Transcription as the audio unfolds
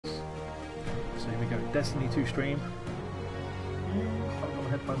we go. Destiny 2 stream. I've got my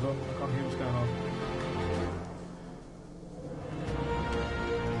headphones on. I can't hear what's going on.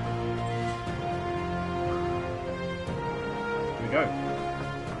 Here we go.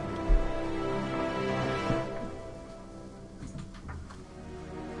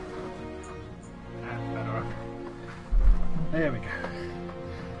 There we go.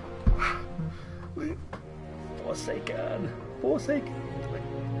 Forsaken.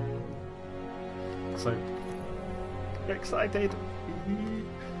 So excited.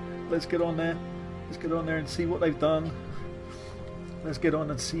 Let's get on there. Let's get on there and see what they've done. Let's get on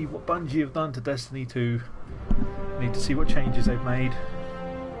and see what Bungie have done to Destiny 2. Need to see what changes they've made.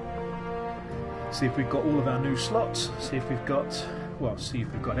 See if we've got all of our new slots. See if we've got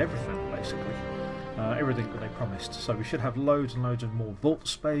everything basically. Everything that they promised. So we should have loads and loads of more vault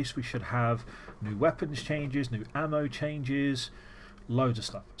space. We should have new weapons changes, new ammo changes, loads of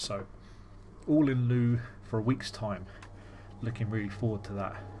stuff. So all in lieu for a week's time. Looking really forward to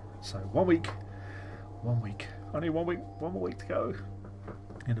that. So 1 week, only 1 week, one more week to go.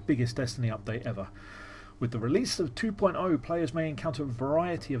 And the biggest Destiny update ever. With the release of 2.0, players may encounter a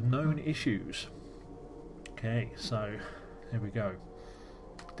variety of known issues. Okay, so here we go.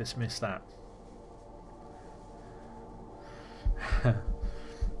 Dismiss that.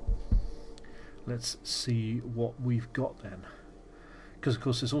 Let's see what we've got then, because of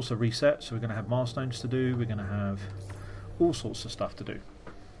course there's also reset, so we're going to have milestones to do, we're going to have all sorts of stuff to do.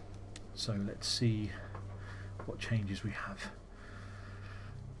 So let's see what changes we have.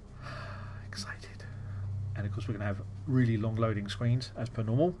 Excited. And of course we're going to have really long loading screens as per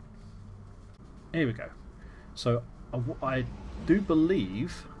normal. Here we go. So I do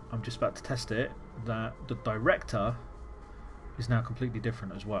believe, I'm just about to test it, that the director is now completely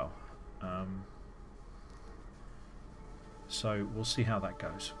different as well. So we'll see how that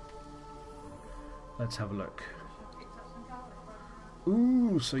goes. Let's have a look.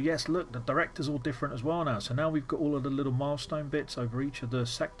 Ooh, so yes, look, the director's all different as well now. So now we've got all of the little milestone bits over each of the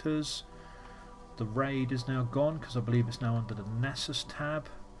sectors. The raid is now gone because I believe it's now under the Nessus tab.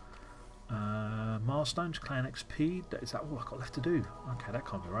 Milestones, Clan XP. Is that all I've got left to do? Okay, that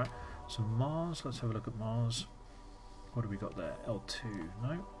can't be right. So Mars, let's have a look at Mars. What have we got there? L2,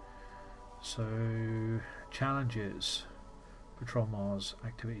 no. So challenges, Patrol Mars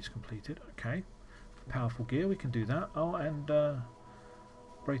activities completed. Okay, powerful gear, we can do that. Oh, and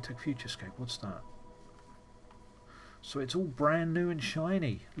Braytech Futurescape. What's that? So it's all brand new and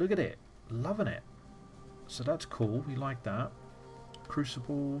shiny. Look at it, loving it. So that's cool. We like that.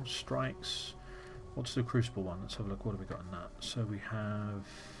 Crucible strikes. What's the Crucible one? Let's have a look. What have we got in that? So we have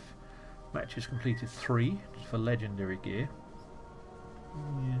matches completed 3 for legendary gear.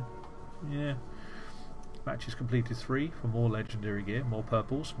 Yeah. Matches completed 3 for more legendary gear, more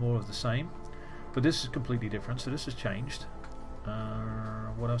purples, more of the same. But this is completely different, so this has changed.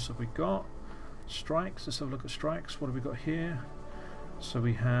 What else have we got? Strikes. Let's have a look at strikes. What have we got here? So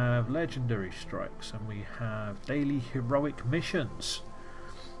we have legendary strikes and we have daily heroic missions.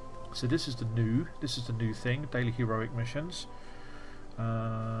 So this is the new thing, daily heroic missions.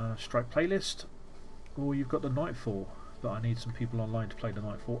 Strike playlist, or you've got the Nightfall, but I need some people online to play the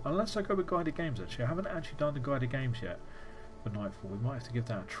Nightfall, unless I go with guided games. Actually, I haven't actually done the guided games yet for Nightfall. We might have to give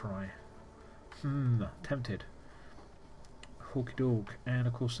that a try. Tempted. Hawky dog. And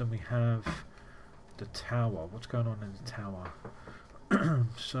of course then we have the tower. What's going on in the tower?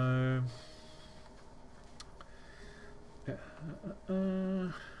 So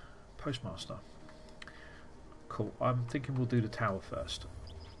Postmaster. Cool. I'm thinking we'll do the tower first.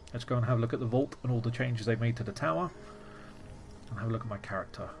 Let's go and have a look at the vault and all the changes they've made to the tower. And have a look at my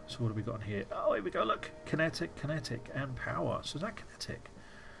character. So what have we got in here? Oh, here we go, look. Kinetic, and power. So is that kinetic?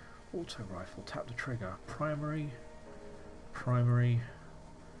 Auto rifle. Tap the trigger. Primary,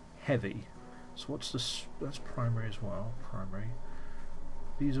 heavy. So what's this? That's primary as well. Primary.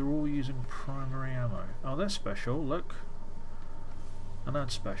 These are all using primary ammo. Oh, they're special. Look. And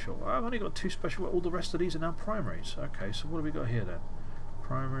that's special. I've only got 2 special. All the rest of these are now primaries. Okay, so what have we got here then?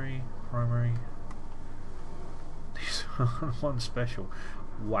 Primary. These are one special.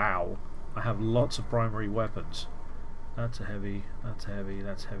 Wow. I have lots of primary weapons. That's a heavy, that's heavy,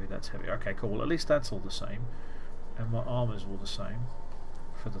 that's heavy, that's heavy. Okay, cool. Well, at least that's all the same. And my armor's all the same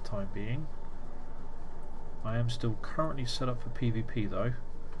for the time being. I am still currently set up for PvP though.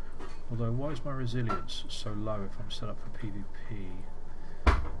 Although, why is my resilience so low if I'm set up for PvP?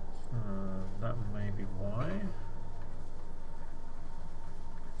 That may be why.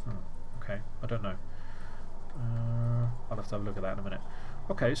 Okay, I don't know. I'll have to have a look at that in a minute.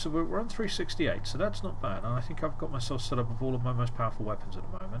 Okay, so we're on 368, so that's not bad. And I think I've got myself set up with all of my most powerful weapons at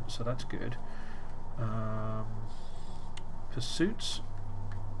the moment, so that's good. Pursuits,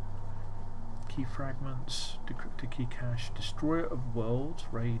 key fragments, decrypted key cache, destroyer of worlds,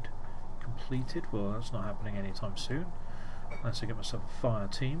 raid completed. Well, that's not happening anytime soon unless I get myself a fire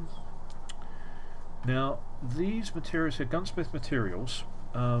team. Now these materials here, gunsmith materials,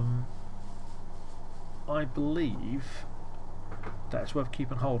 I believe that it's worth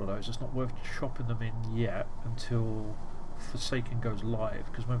keeping hold of those. It's not worth chopping them in yet until Forsaken goes live,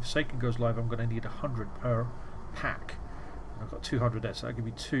 because when Forsaken goes live I'm going to need 100 per pack. I've got 200 there, so that'll give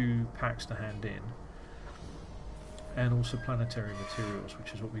me 2 packs to hand in. And also planetary materials,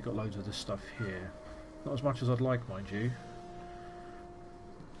 which is what we got loads of this stuff here. Not as much as I'd like, mind you.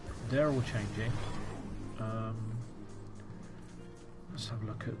 They're all changing. Let's have a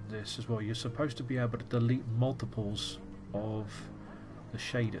look at this as well. You're supposed to be able to delete multiples of the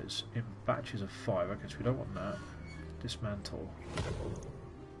shaders in batches of 5. Okay, so we don't want that. Dismantle.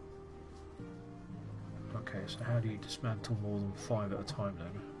 Okay, so how do you dismantle more than 5 at a time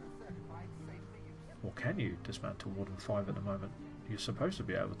then? Or can you dismantle more than 5 at the moment? You're supposed to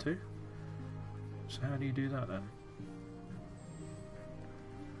be able to. So how do you do that then?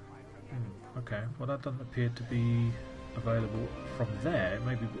 Okay, well that doesn't appear to be available from there. It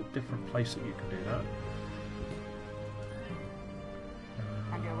may be a different place that you can do that.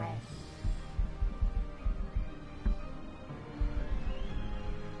 Underway.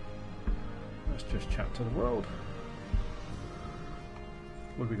 Let's just chat to the world.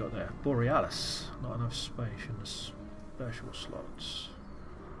 What have we got there? Borealis. Not enough space in the special slots.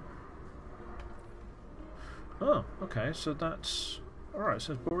 Oh, okay, so that's... Alright,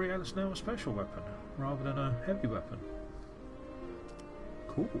 so Borealis now a special weapon rather than a heavy weapon.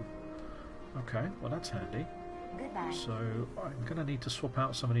 Cool. Okay, well that's handy. Goodbye. So I'm going to need to swap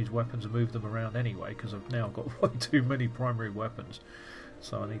out some of these weapons and move them around anyway, because I've now got way too many primary weapons.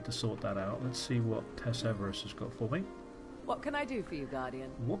 So I need to sort that out. Let's see what Tess Everest has got for me. What can I do for you,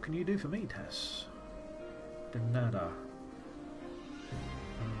 Guardian? What can you do for me, Tess? De nada.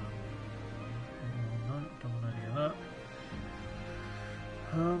 No, don't want any of that.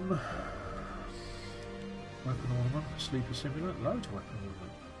 Weapon ornament, sleeper simulant, loads of weapon ornament.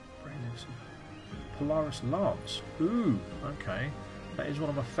 Polaris Lance. Ooh, okay. That is one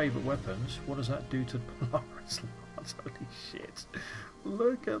of my favourite weapons. What does that do to Polaris Lance? Holy shit.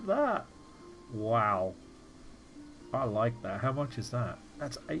 Look at that. Wow. I like that. How much is that?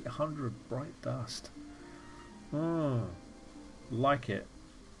 That's 800 bright dust. Oh, like it.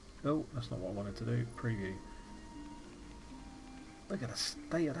 Oh, that's not what I wanted to do. Preview. Look at the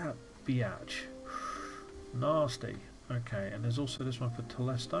state of that biatch. Nasty. Okay, and there's also this one for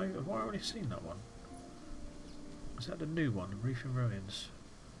Telesto. Have I already seen that one? Is that the new one? Reef in Ruins?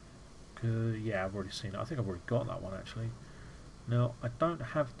 Yeah, I've already seen it. I think I've already got that one actually. Now, I don't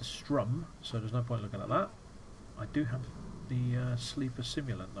have the Strum, so there's no point looking at that. I do have the Sleeper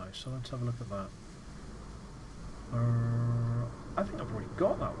Simulant though, so let's have a look at that. I think I've already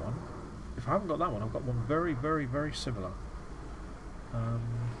got that one. If I haven't got that one, I've got one very, very, very similar.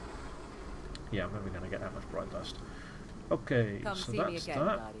 Yeah, I'm never going to get that much bright dust. Okay, Come so see that's me again,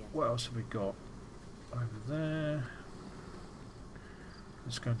 that. Guardian. What else have we got over there?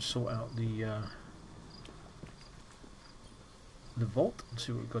 Let's go and sort out the vault and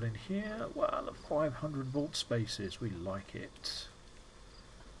see what we've got in here. Well, the 500 vault spaces, we like it.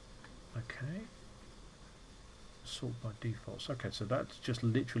 Okay. Sort by defaults. Okay, so that's just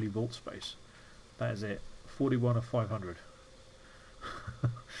literally vault space. That is it. 41 of 500.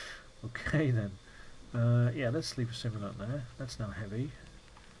 Okay then. Yeah, let's sleep a simulant there. That's now heavy.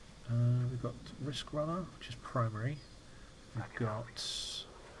 We've got Risk Runner, which is primary. We've got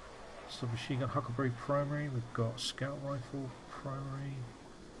Submachine Gun Huckleberry primary. We've got Scout Rifle primary.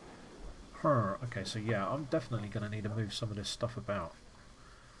 Okay, so yeah, I'm definitely going to need to move some of this stuff about.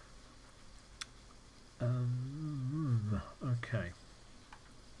 Okay.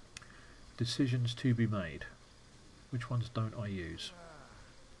 Decisions to be made. Which ones don't I use?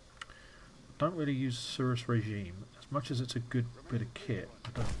 Don't really use Cirrus Regime. As much as it's a good bit of kit, I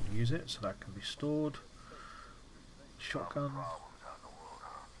don't use it, so that can be stored. Shotgun.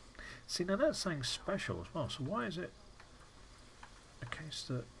 See, now that's saying special as well, so why is it a case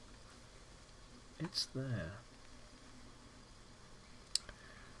that it's there?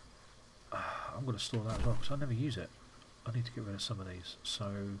 I'm going to store that as well, because I never use it. I need to get rid of some of these,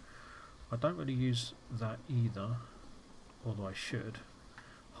 so I don't really use that either, although I should.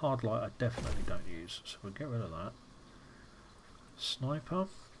 Hard light I definitely don't use, so we'll get rid of that. Sniper.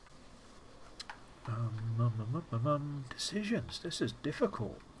 Decisions. This is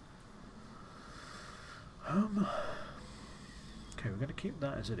difficult. Okay, we're going to keep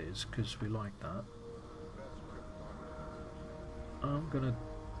that as it is because we like that. I'm going to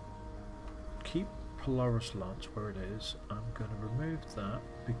keep Polaris Lance where it is. I'm going to remove that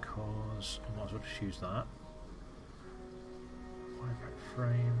because I might as well just use that. Back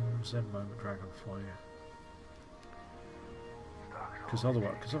frames, then moment Dragonfly. Because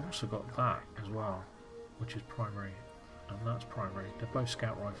otherwise, because I've also got that as well, which is primary, and that's primary. They're both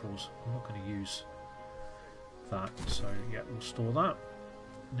scout rifles. I'm not going to use that, so yeah, we'll store that.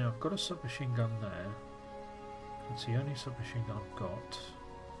 Now I've got a submachine gun there. That's the only submachine gun I've got.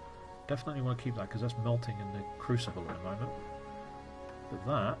 Definitely want to keep that because that's melting in the crucible at the moment. But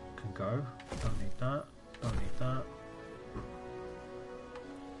that can go. Don't need that. Don't need that.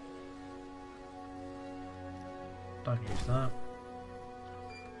 Don't use that.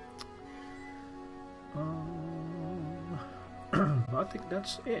 I think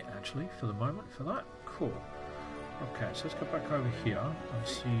that's it actually for the moment for that. Cool. Okay, so let's go back over here and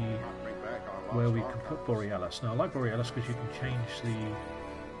see where we can put Borealis. Now I like Borealis because you can change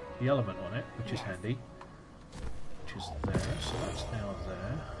the element on it, which is handy. Which is there, so that's now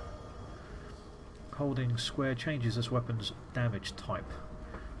there. Holding square changes this weapon's damage type.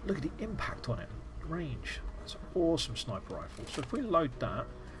 Look at the impact on it. Range. That's an awesome sniper rifle. So if we load that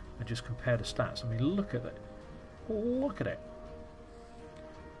and just compare the stats, I mean, look at it. Look at it.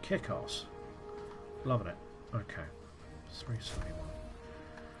 Kick-ass. Loving it. Okay. 371.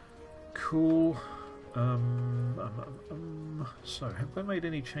 Cool. So, have they made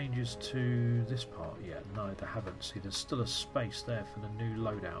any changes to this part yet? No, they haven't. See, there's still a space there for the new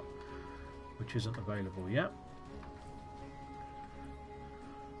loadout, which isn't available yet.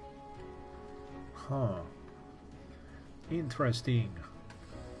 Huh. Interesting.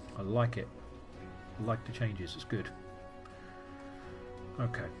 I like it. I like the changes. It's good.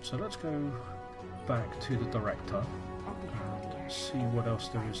 Okay, so let's go back to the director and see what else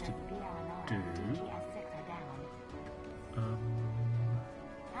there is to do.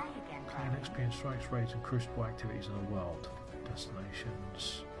 Plan experience strikes, raids and crucible activities in the world.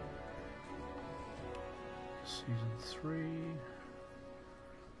 Destinations. Season 3.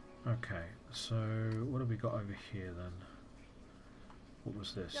 Okay, so what have we got over here then? What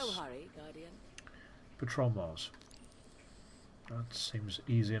was this? No hurry, Guardian. Patrol Mars. That seems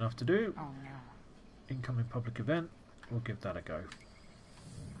easy enough to do. Oh no. Incoming public event. We'll give that a go.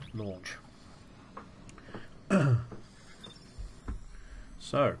 Launch.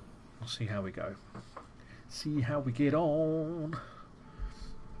 So, we'll see how we go. See how we get on.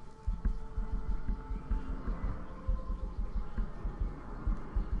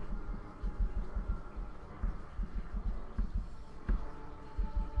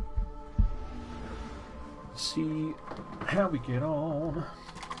 See how we get on.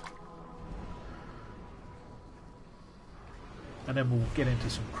 And then we'll get into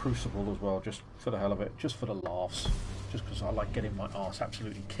some Crucible as well, just for the hell of it, just for the laughs. Just because I like getting my arse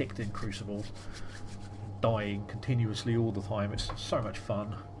absolutely kicked in Crucible. Dying continuously all the time, it's so much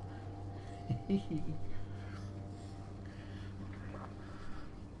fun.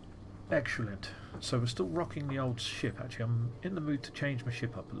 Excellent. So we're still rocking the old ship actually. I'm in the mood to change my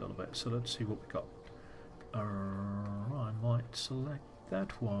ship up a little bit, so let's see what we got. I might select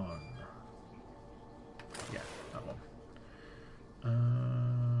that one. Yeah, that one.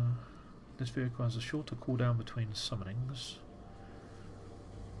 This vehicle has a shorter cooldown between summonings.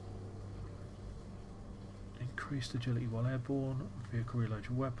 Increased agility while airborne. Vehicle reloads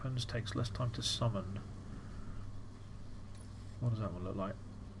your weapons. Takes less time to summon. What does that one look like?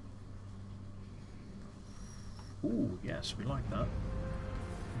 Ooh, yes, we like that.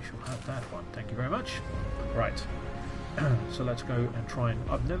 We shall have that one. Thank you very much. Right. So let's go and try and...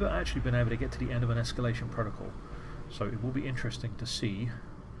 I've never actually been able to get to the end of an escalation protocol. So it will be interesting to see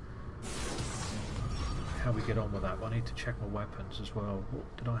how we get on with that. I need to check my weapons as well.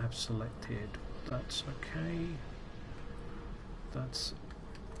 What did I have selected? That's okay. That's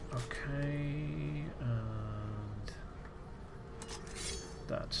okay. And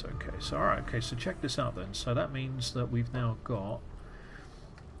that's okay. So alright, okay, so check this out then. So that means that we've now got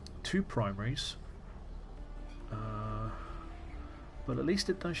 2 primaries. But at least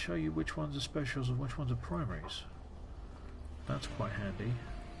it does show you which ones are specials and which ones are primaries. That's quite handy.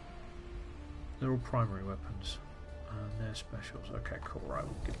 They're all primary weapons and they're specials. Okay, cool. Right,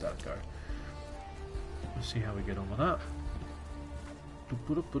 we'll give that a go. Let's see how we get on with that. What's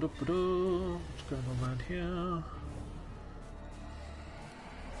going on around here?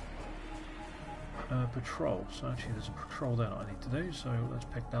 Patrol. So actually there's a patrol there that I need to do, so let's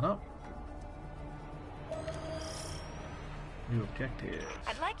pick that up. New objective.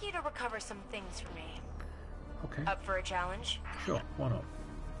 I'd like you to recover some things for me. Okay. Up for a challenge? Sure, why not?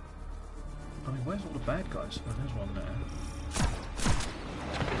 I mean, where's all the bad guys? Oh, there's one there.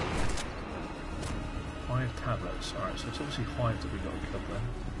 Hive tablets. Alright, so it's obviously hives that we've got to kill then.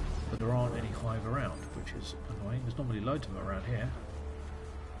 But there aren't any hive around, which is annoying. There's normally loads of them around here.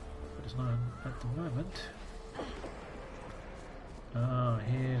 But there's none at the moment. Ah,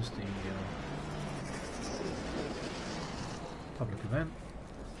 here's the public event.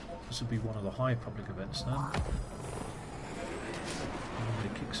 This will be one of the hive public events then.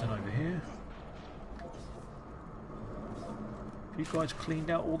 Everybody kicks in over here. Have you guys cleaned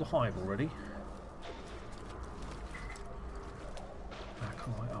out all the hive already?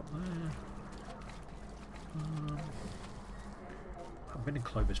 Acolyte up there. I've been in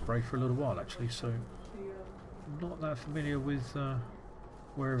Clovis Bray for a little while actually, so I'm not that familiar with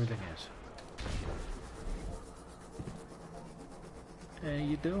where everything is. How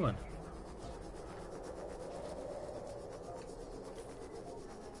you doing?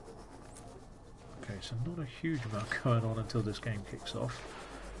 Okay, so not a huge amount going on until this game kicks off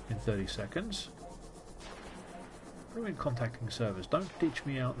in 30 seconds. We're in contacting servers. Don't ditch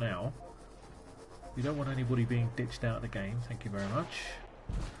me out now. We don't want anybody being ditched out of the game. Thank you very much.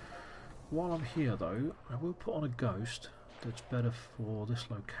 While I'm here though, I will put on a ghost that's better for this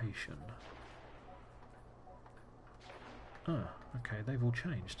location. Ah, okay, they've all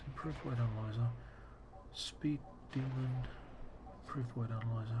changed. Improved word analyzer, speed demon, improved word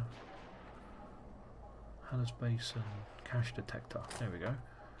analyzer, Haller's base and cache detector. There we go.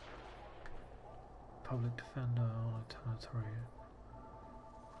 Public defender on a territory.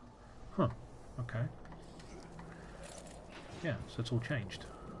 Huh. Okay. Yeah, so it's all changed.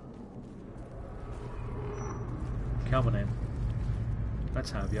 Come on in.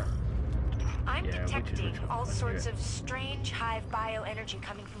 Let's have ya. I'm Yeah, detecting Richard, all I knew sorts it. of strange hive bioenergy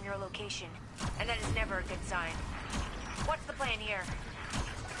coming from your location, and that is never a good sign. What's the plan here?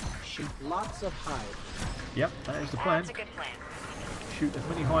 Shoot lots of hive. Yep, that is the plan. That's a good plan. Shoot as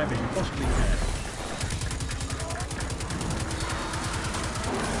many hive as you possibly can.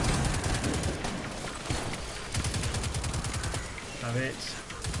 Have it.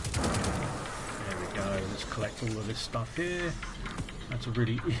 There we go. Let's collect all of this stuff here. That's a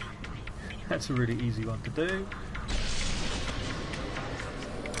really that's a really easy one to do.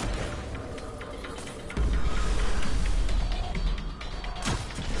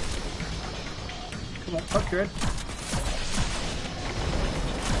 Come on, poke your head.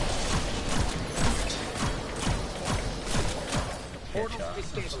 Portals Getcha.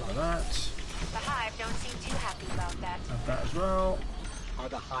 Have some of destabilized. that. The hive don't seem too happy about that. Have that as well. Are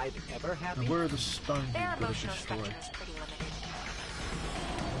the hive ever happy? And where are the stones Their we've got to emotional destroy? spectrum is pretty limited.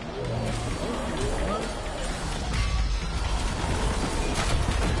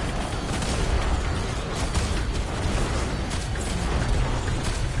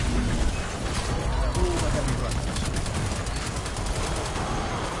 All the heavy weapons.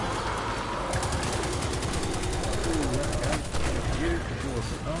 Ooh, there we go. Look at you, because you're a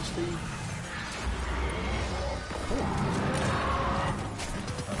bit nasty. Cool.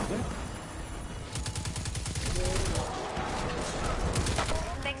 That'll do.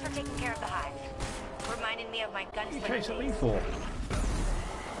 Thanks for taking care of the hive. Reminding me of my What are you gunslinger chasing me days. for?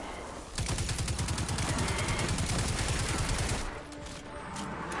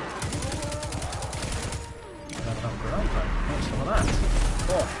 You can have another grenade though. Want some of that?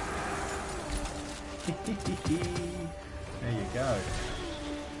 Oh. There you go.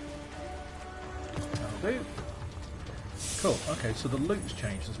 That'll do. Cool. Okay, so the loot's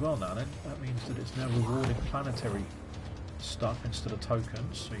changed as well now then. That means that it's now rewarding planetary stuff instead of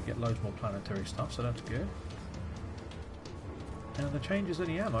tokens, so you get loads more planetary stuff, so that's good. And the changes in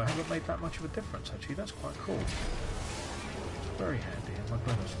the ammo haven't made that much of a difference actually, that's quite cool. It's very handy, and my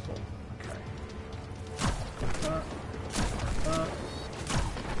gun is full. Okay. Have that. Have that.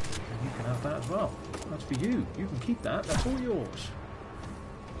 And you can have that as well. That's for you. You can keep that, that's all yours.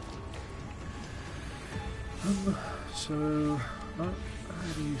 So, no,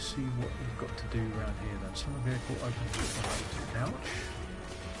 how do you see what we've got to do around here then? Summer vehicle open to couch.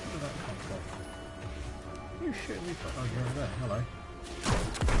 Where did that come from? You shooting me from? Oh, you're over there. Hello.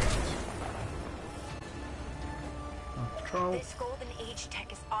 Patrol. This golden age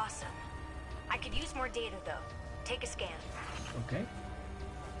tech is awesome. I could use more data though. Take a scan. Okay.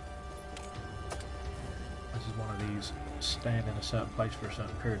 This is one of these stand in a certain place for a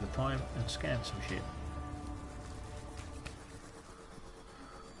certain period of time and scan some shit.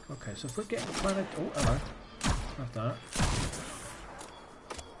 Okay, so if we're getting planet... Oh, hello. Have that.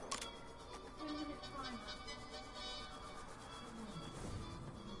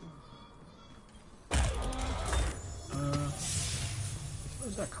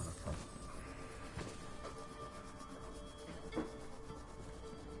 Where's that coming from?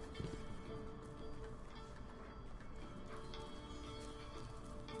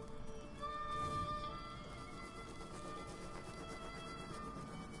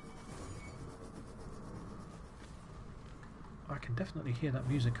 I can definitely hear that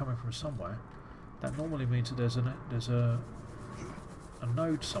music coming from somewhere. That normally means that there's a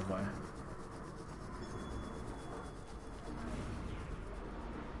node somewhere.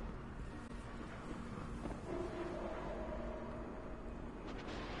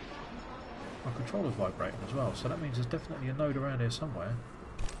 My controller's vibrating as well, so that means there's definitely a node around here somewhere.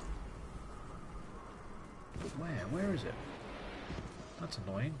 But where? Where is it? That's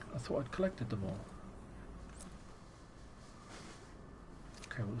annoying. I thought I'd collected them all.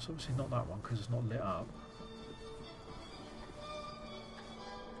 Okay, well it's obviously not that one because it's not lit up.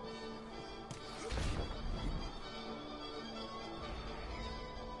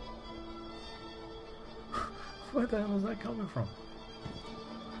 Where the hell is that coming from?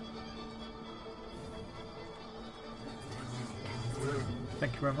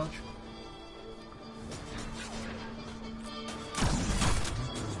 Thank you very much.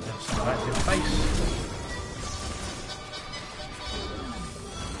 Some of that in your face.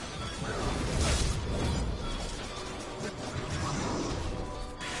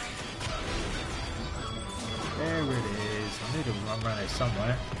 There it is. I need to run around here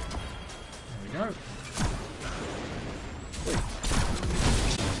somewhere. There we go. Wait.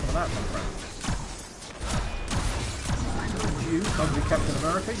 Some of that run around. You, ugly Captain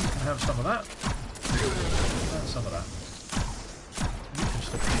America, you can have some of that. And some of that. You can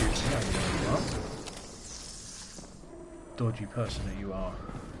stop shooting. There you are. Dodgy person that you are.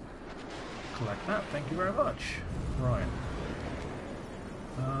 Collect that, thank you very much. Right.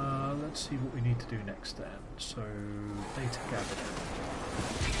 Let's see what we need to do next then. So, data gathered.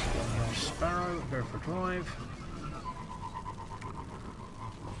 Got Sparrow, go for a drive.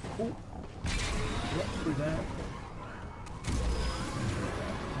 Oh, drop through there.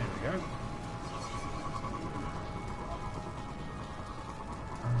 There we go.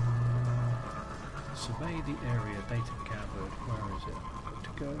 Survey the area, data gathered. Where is it? Got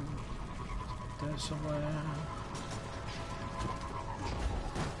to go. There somewhere.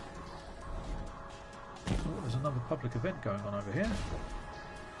 Oh, there's another public event going on over here.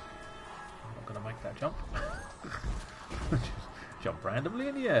 I'm not going to make that jump. Just jump randomly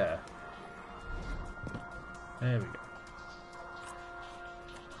in the air. There we go.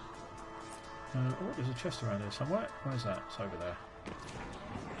 Oh, there's a chest around here somewhere. Where's that? It's over there.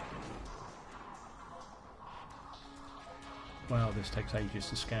 Wow, this takes ages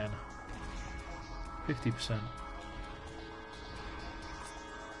to scan. 50%.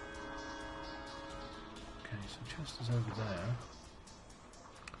 Okay, so chest is over there.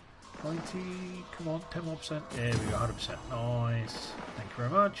 90, come on, 10 more percent. There we go, 100%. Nice. Thank you very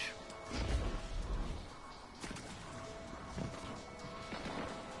much.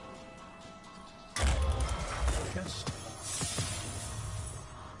 Chest.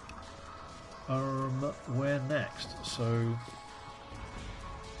 Where next? So, okay,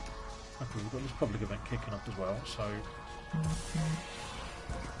 we've got this public event kicking up as well, so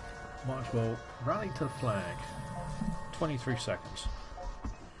might as well rally to the flag. 23 seconds.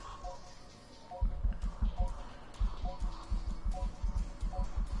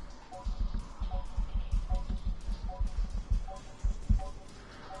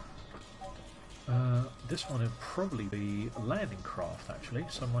 This one will probably be a landing craft actually,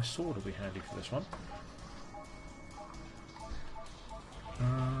 so my sword will be handy for this one.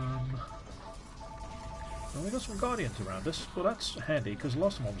 Well, we've got some Guardians around us. Well, that's handy because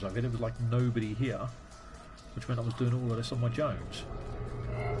last time I was over here there was like nobody here, which meant I was doing all of this on my Jones.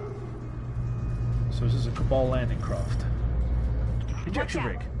 So this is a Cabal landing craft. Injection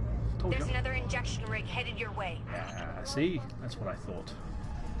rig. Told There's you. another injection rig headed your way. See, that's what I thought.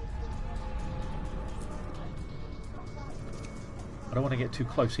 I don't want to get too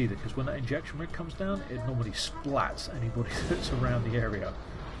close either, because when that injection rig comes down, it normally splats anybody that's around the area.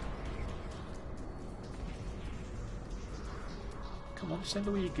 Come on, send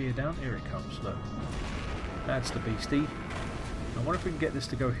all your gear down. Here it comes, look. That's the beastie. I wonder if we can get this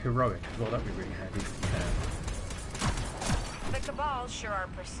to go heroic as well. That'd be really handy if we can. The Cabal sure are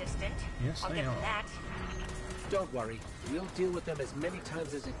persistent. Yes, I'll they give them are. that. Don't worry. We'll deal with them as many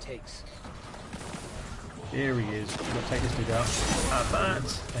times as it takes. Here he is. We'll take this to go. Have that.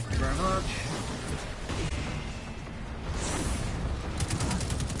 Thank you very much.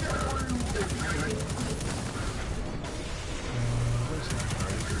 Where's that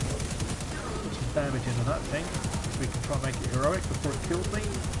road? Put some damage into that thing. We can try and make it heroic before it kills me.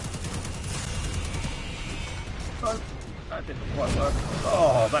 Oh, that didn't quite work.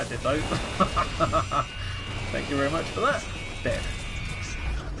 Oh, that did though. Thank you very much for that. Dead.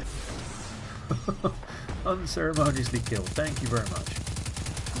 Unceremoniously killed. Thank you very much.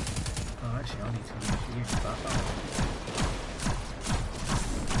 Oh, actually, I need to use that.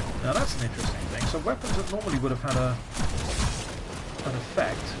 Now that's an interesting thing. So weapons that normally would have had an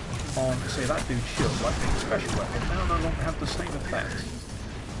effect on, say, that dude's shield, like being a special weapon, now no longer have the same effect.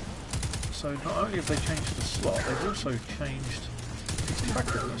 So not only have they changed the slot, they've also changed its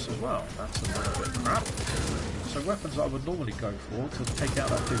effectiveness as well. That's a little bit crap. So weapons that I would normally go for to take out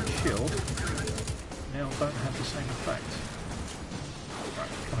that dude's shield now don't have the same effect. Right,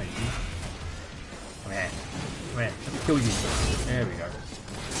 come here, you. Come here. Come here. Let me kill you. There we go.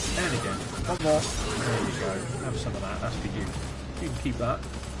 And again. One more. There you go. Have some of that. That's for you. You can keep that.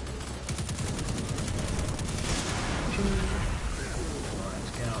 Right,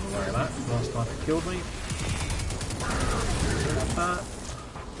 let's get out of the way of that. Last time it killed me. Like that.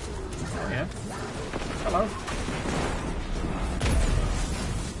 Oh yeah. Hello.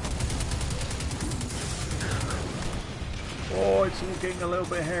 Oh, it's all getting a little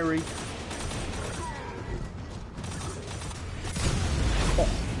bit hairy. Oh,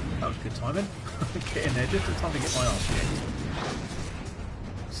 that was good timing. Get in there just in time to get my ass kicked.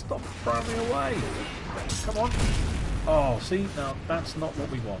 Stop throwing me away. Come on. Oh, see, now that's not what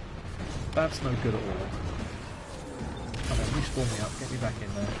we want. That's no good at all. Come on, respawn me up, get me back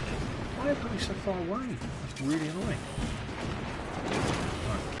in there. Why have you so far away? That's really annoying.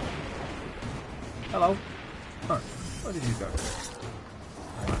 Right. Hello. Oh, where did you go?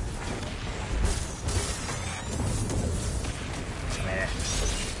 Right. There.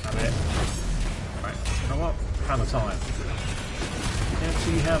 Have it. Right, you know what? Hammer time.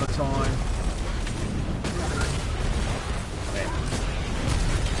 Empty hammer time.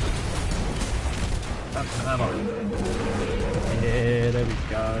 That's the hammer. Yeah, there we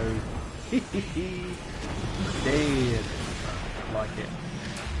go. Dead. Like it.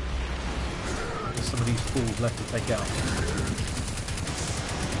 There's some of these fools left to take out.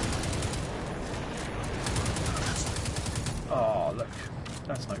 Oh, look.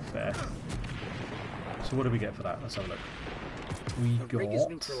 That's no fair. So what do we get for that? Let's have a look. We The rig is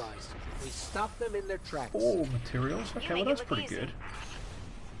got neutralized. We stop them in their tracks. 4 materials. Okay, well that's pretty good.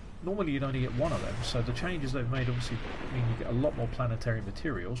 Normally you'd only get 1 of them, so the changes they've made obviously mean you get a lot more planetary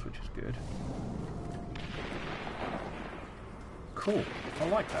materials, which is good. Cool. I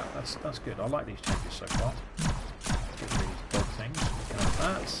like that. That's good. I like these changes so far. Get rid of these dog things. We can have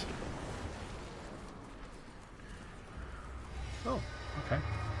that. Oh, okay.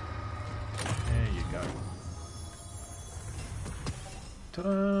 There you go.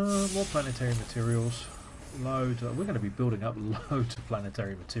 Ta-da! More planetary materials. Loads. We're going to be building up loads of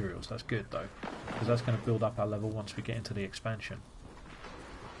planetary materials. That's good though, because that's going to build up our level once we get into the expansion.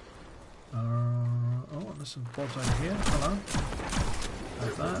 Oh, there's some pods over here. Hello.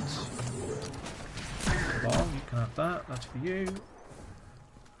 Have that. Well, you can have that. That's for you.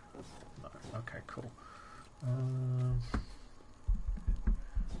 No. Okay, cool.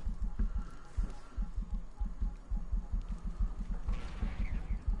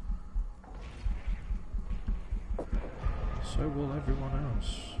 So will everyone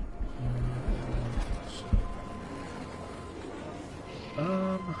else.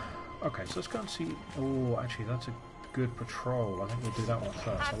 Okay, so let's go and see. Oh, actually, that's a good patrol. I think we'll do that one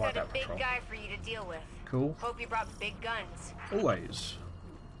first. I like that patrol. I've got a big guy for you to deal with. Cool. Hope you brought big guns. Always.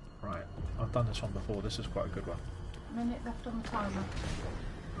 Right, I've done this one before. This is quite a good one. Minute left on the timer.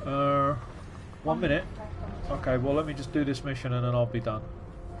 1 minute. Okay, well let me just do this mission and then I'll be done.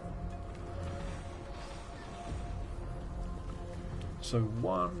 So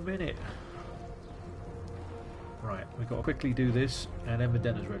 1 minute. Right, we've got to quickly do this and then the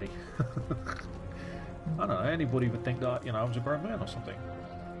dinner's ready. I don't know, anybody would think that, you know, I was a grown man or something.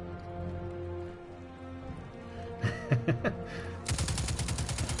 Do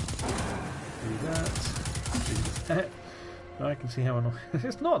that. Do that. I can see how annoying.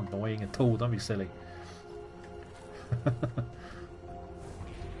 It's not annoying at all, don't be silly. Is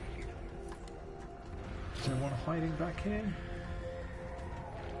there one hiding back here?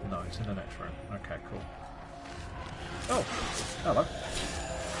 No, it's in the next room. Okay, cool. Oh, hello.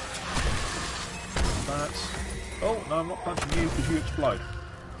 That's... Oh, no, I'm not punching you because you explode.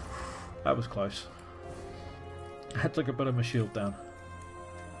 That was close. I had to put my shield down.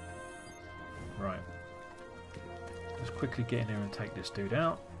 Right. Let's quickly get in here and take this dude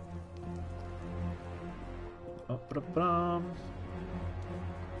out.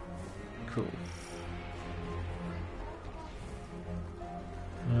 Cool.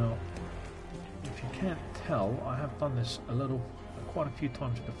 Now, if you can't tell, I have done this quite a few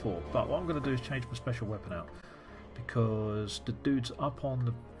times before, but what I'm going to do is change my special weapon out because the dude's up on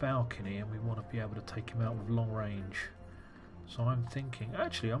the balcony and we want to be able to take him out with long range. So I'm thinking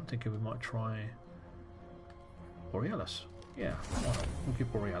we might try Borealis. Yeah, why not? We'll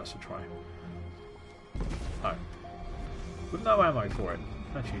give Borealis a try. Oh. With no ammo for it.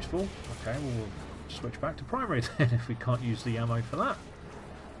 That's useful. Okay, well, we'll switch back to primary then if we can't use the ammo for that.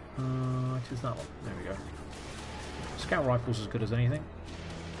 Which is that one. There we go. Scout rifle's as good as anything.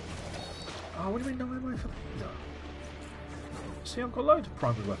 Oh, what do you mean no ammo for that? See, I've got loads of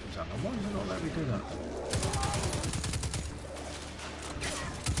primary weapons ammo. Why does it not let me do that?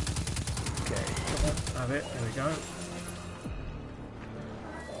 Okay, come on, have it. There we go.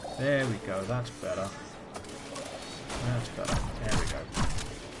 There we go. That's better. That's better. There we go.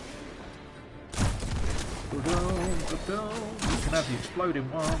 You can have the exploding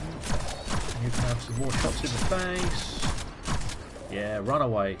one. And you can have some more shots in the face. Yeah, run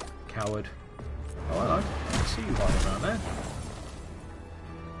away, coward. Oh, hello. I can see you hiding around there.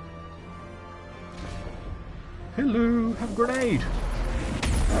 Hello, have a grenade.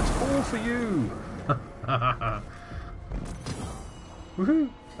 That's all for you. Woohoo!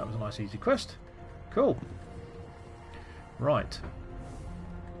 That was a nice easy quest. Cool. Right.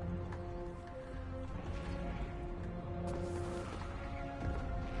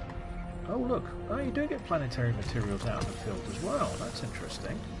 Oh look, oh, you do get planetary materials out in the field as well. That's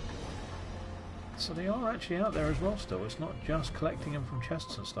interesting. So they are actually out there as well still. It's not just collecting them from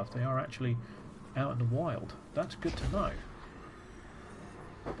chests and stuff. They are actually out in the wild. That's good to know.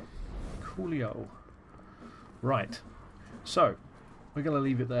 Coolio. Right. So, we're going to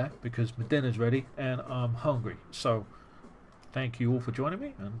leave it there because my dinner's ready and I'm hungry. So, thank you all for joining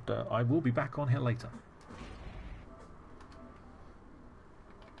me and I will be back on here later.